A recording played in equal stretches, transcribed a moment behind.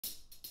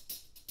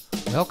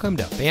Welcome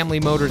to Family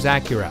Motors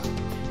Acura,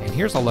 and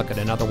here's a look at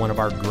another one of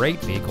our great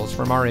vehicles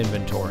from our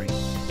inventory.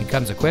 It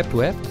comes equipped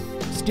with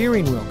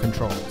steering wheel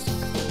controls,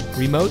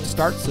 remote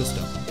start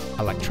system,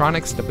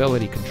 electronic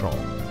stability control,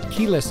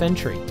 keyless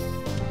entry,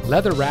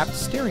 leather-wrapped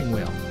steering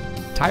wheel,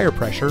 tire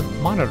pressure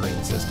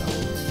monitoring system,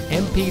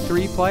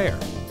 MP3 player,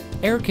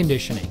 air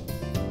conditioning,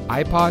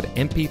 iPod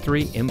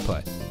MP3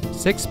 input,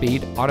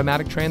 6-speed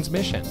automatic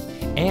transmission,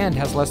 and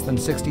has less than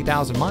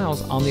 60,000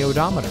 miles on the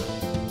odometer.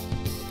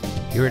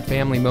 Here at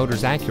Family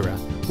Motors Acura,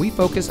 we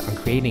focus on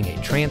creating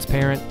a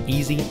transparent,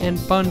 easy, and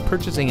fun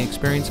purchasing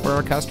experience for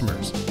our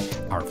customers.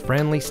 Our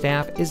friendly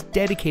staff is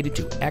dedicated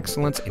to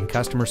excellence in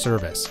customer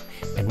service.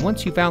 And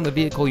once you found the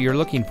vehicle you're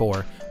looking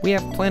for, we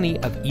have plenty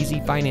of easy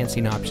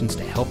financing options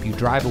to help you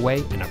drive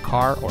away in a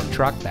car or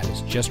truck that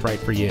is just right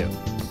for you.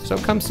 So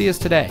come see us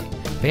today.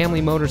 Family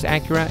Motors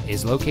Acura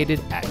is located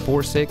at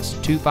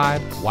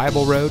 4625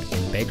 Wible Road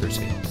in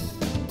Bakersfield.